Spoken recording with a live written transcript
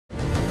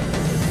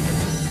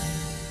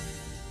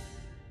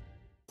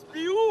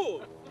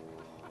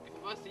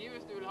bare si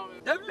hvis du vil ha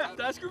med.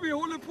 Der skulle vi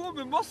holde på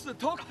med masse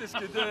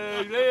taktiske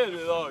greier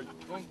I dag.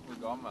 Punkt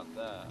med gammelt,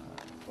 det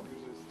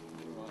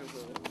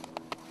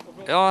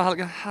Ja,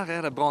 Helge,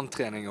 her det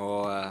branntrening,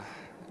 og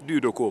du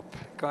dukker opp.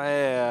 Hva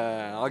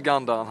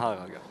agendaen her,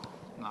 Helge?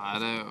 Nei,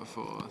 det jo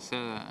for å se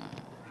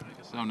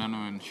om det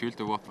noen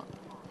skjulte våpen.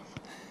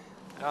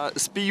 Ja,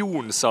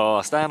 spion,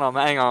 sa Steinar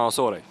med en gang han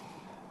så deg.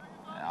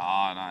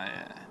 Ja, nei,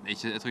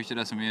 jeg tror ikke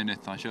det så mye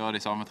nytt. Han kjører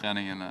de samme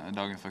treningene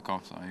dagen før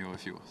kamp som han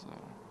gjorde I fjor. Så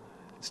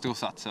stort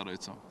sett ser det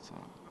ut som, så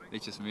det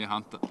ikke så mye å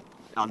hente.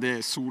 Ja,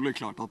 det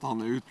soleklart at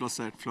han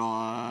utplassert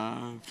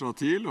fra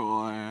TIL,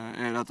 og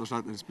rett og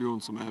slett en spion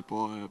som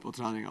på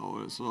treninga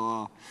vår.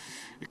 Så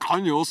det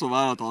kan jo også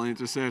være at han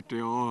interessert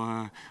I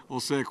å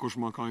se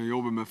hvordan man kan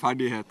jobbe med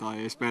ferdigheter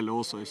I spillet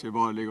også, ikke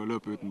bare ligge og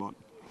løpe uten ball.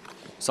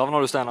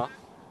 Savner du Steinar?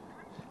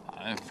 Ja,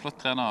 det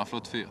flott trener og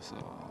flott fyr, så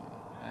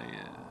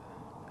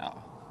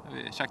det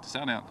blir kjekt å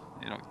se han igjen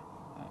I dag.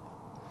 Ja.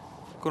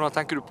 Hvordan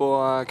tenker du på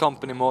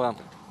kampen I morgen?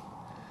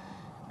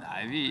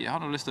 Nei, vi har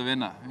noe lyst til å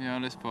vinne. Vi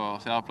har lyst på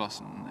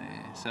fjerdeplassen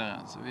I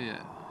serien, så vi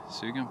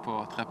sugen på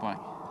 3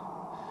 poeng.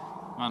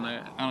 Men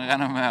jeg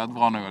regner med at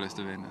Brann har lyst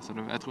til å vinne, så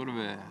jeg tror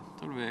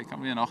det kan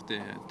bli en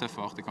tøff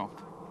og artig kamp.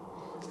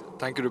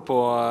 Tenker du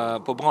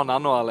på Brann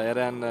ennå, eller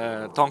det en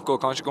tanke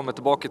å kanskje komme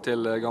tilbake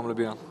til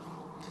gamlebyen?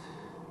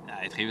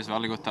 Jeg trives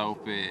veldig godt her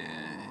oppe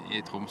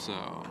I Tromsø,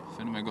 og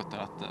finner meg godt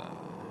til rette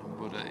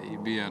både I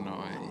byen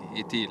og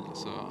I TIL.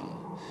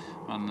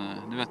 Men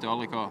du vet jo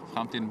aldri hva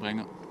fremtiden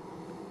bringer.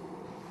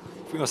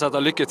 Uansett,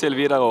 lykke til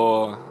videre,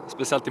 og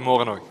spesielt I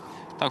morgen også.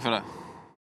 Takk for det.